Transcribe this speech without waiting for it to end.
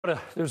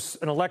There's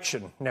an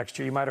election next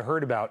year you might have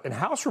heard about, and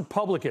House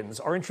Republicans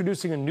are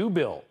introducing a new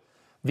bill,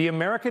 the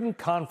American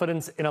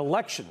Confidence in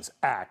Elections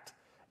Act,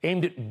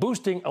 aimed at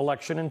boosting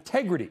election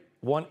integrity.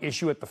 One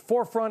issue at the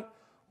forefront,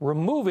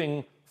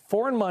 removing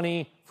foreign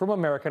money from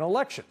American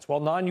elections. While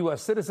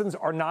non-U.S. citizens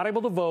are not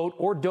able to vote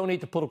or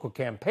donate to political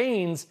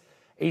campaigns,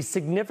 a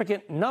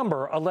significant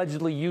number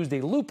allegedly used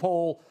a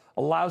loophole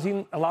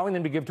allowing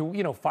them to give to,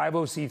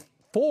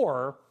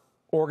 50C4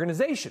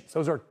 organizations.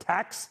 Those are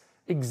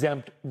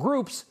tax-exempt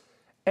groups,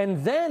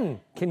 and then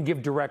can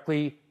give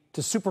directly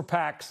to super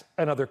PACs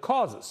and other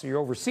causes. So you're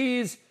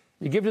overseas,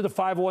 you give to the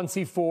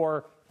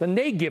 501c4, then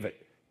they give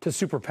it to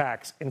super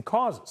PACs and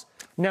causes.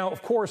 Now,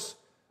 of course,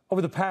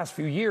 over the past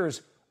few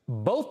years,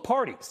 both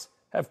parties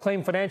have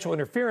claimed financial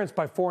interference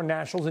by foreign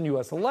nationals in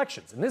U.S.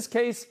 elections. In this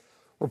case,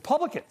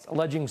 Republicans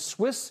alleging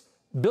Swiss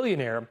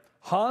billionaire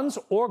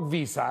Hans-Georg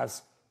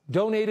Wyss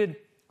donated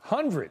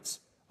hundreds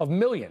of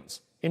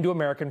millions into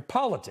American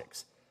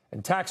politics.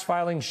 And tax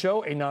filings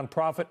show a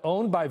nonprofit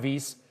owned by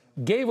Wyss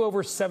gave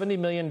over $70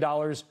 million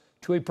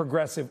to a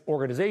progressive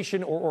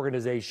organization or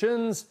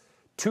organizations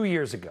 2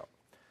 years ago.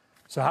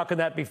 So how can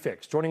that be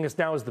fixed? Joining us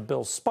now is the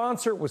bill's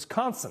sponsor,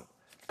 Wisconsin.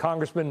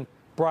 Congressman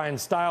Bryan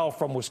Steil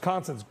from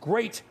Wisconsin's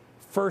great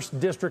 1st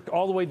District,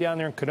 all the way down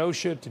there in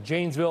Kenosha to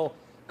Janesville.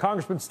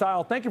 Congressman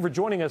Steil, thank you for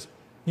joining us.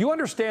 You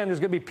understand there's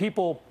going to be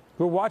people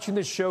who are watching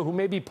this show who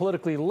may be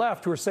politically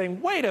left who are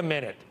saying, wait a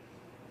minute,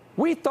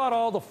 we thought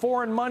all the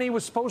foreign money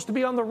was supposed to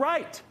be on the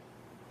right.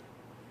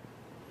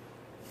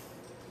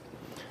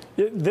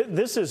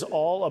 This is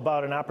all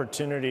about an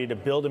opportunity to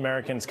build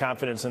Americans'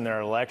 confidence in their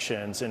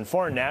elections, and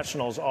foreign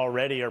nationals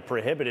already are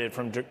prohibited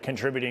from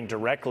contributing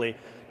directly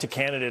to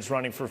candidates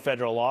running for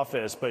federal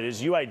office. But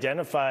as you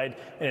identified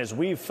and as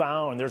we've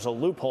found, there's a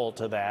loophole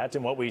to that.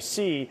 And what we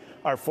see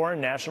are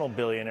foreign national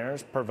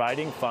billionaires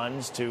providing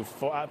funds to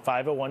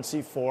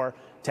 501c4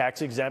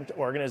 tax-exempt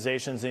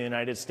organizations in the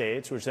United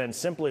States, which then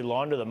simply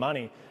launder the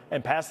money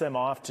and pass them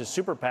off to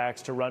super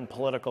PACs to run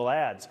political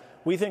ads.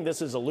 We think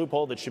this is a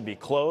loophole that should be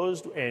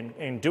closed, and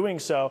in doing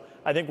so,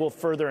 I think will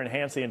further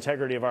enhance the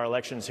integrity of our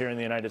elections here in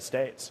the United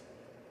States.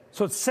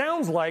 So it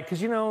sounds like,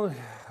 because, you're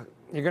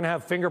going to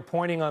have finger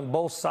pointing on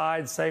both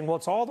sides saying, well,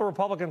 it's all the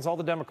Republicans, all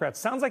the Democrats.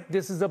 Sounds like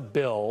this is a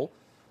bill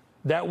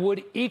that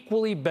would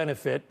equally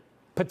benefit,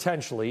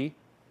 potentially,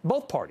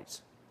 both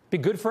parties. Be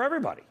good for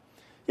everybody.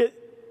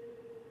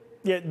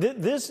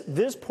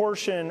 This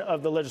portion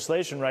of the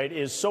legislation, right,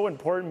 is so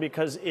important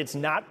because it's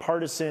not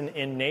partisan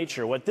in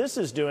nature. What this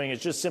is doing is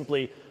just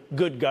simply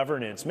good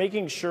governance,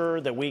 making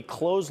sure that we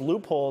close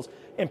loopholes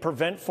and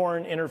prevent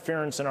foreign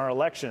interference in our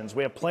elections.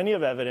 We have plenty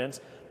of evidence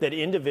that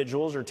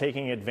individuals are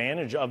taking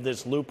advantage of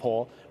this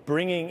loophole,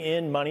 bringing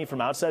in money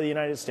from outside the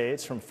United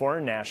States, from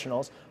foreign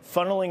nationals,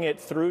 funneling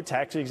it through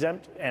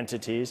tax-exempt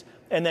entities,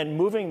 and then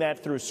moving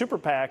that through super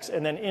PACs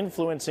and then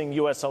influencing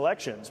U.S.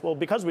 elections. Well,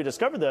 because we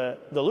discovered the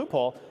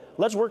loophole,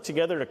 let's work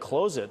together to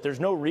close it. There's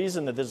no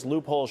reason that this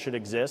loophole should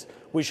exist.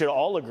 We should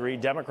all agree,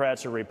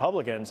 Democrats or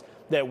Republicans,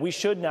 that we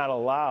should not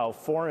allow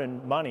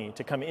foreign money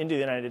to come into the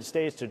United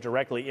States to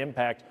directly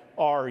impact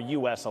our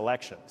U.S.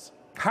 elections.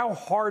 How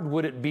hard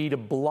would it be to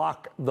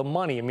block the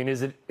money? I mean,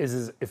 is it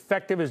as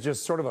effective as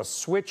just sort of a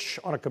switch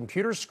on a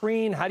computer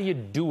screen? How do you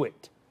do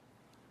it?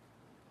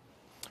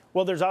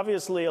 Well, there's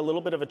obviously a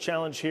little bit of a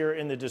challenge here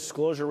in the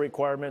disclosure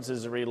requirements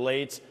as it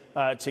relates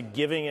to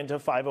giving into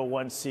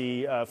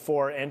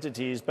 501c4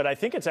 entities, but I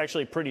think it's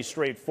actually pretty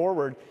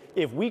straightforward.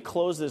 If we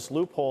close this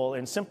loophole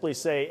and simply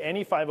say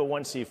any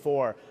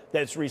 501c4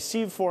 that's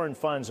received foreign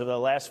funds over the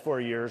last 4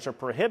 years are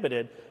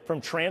prohibited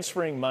from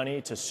transferring money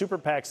to super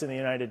PACs in the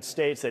United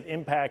States that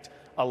impact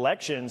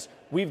elections,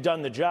 we've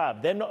done the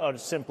job. Then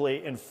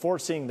simply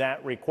enforcing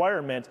that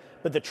requirement.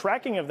 But the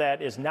tracking of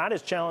that is not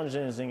as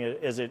challenging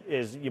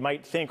as you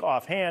might think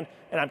offhand.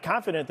 And I'm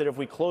confident that if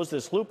we close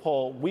this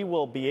loophole, we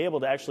will be able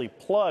to actually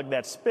plug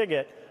that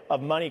spigot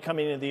of money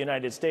coming into the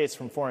United States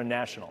from foreign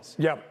nationals.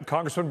 Yeah,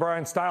 Congressman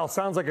Bryan Steil,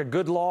 sounds like a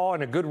good law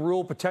and a good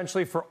rule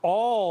potentially for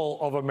all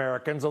of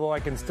Americans, although I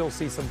can still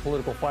see some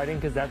political fighting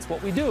because that's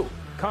what we do.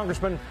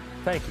 Congressman,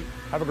 thank you.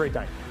 Have a great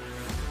night.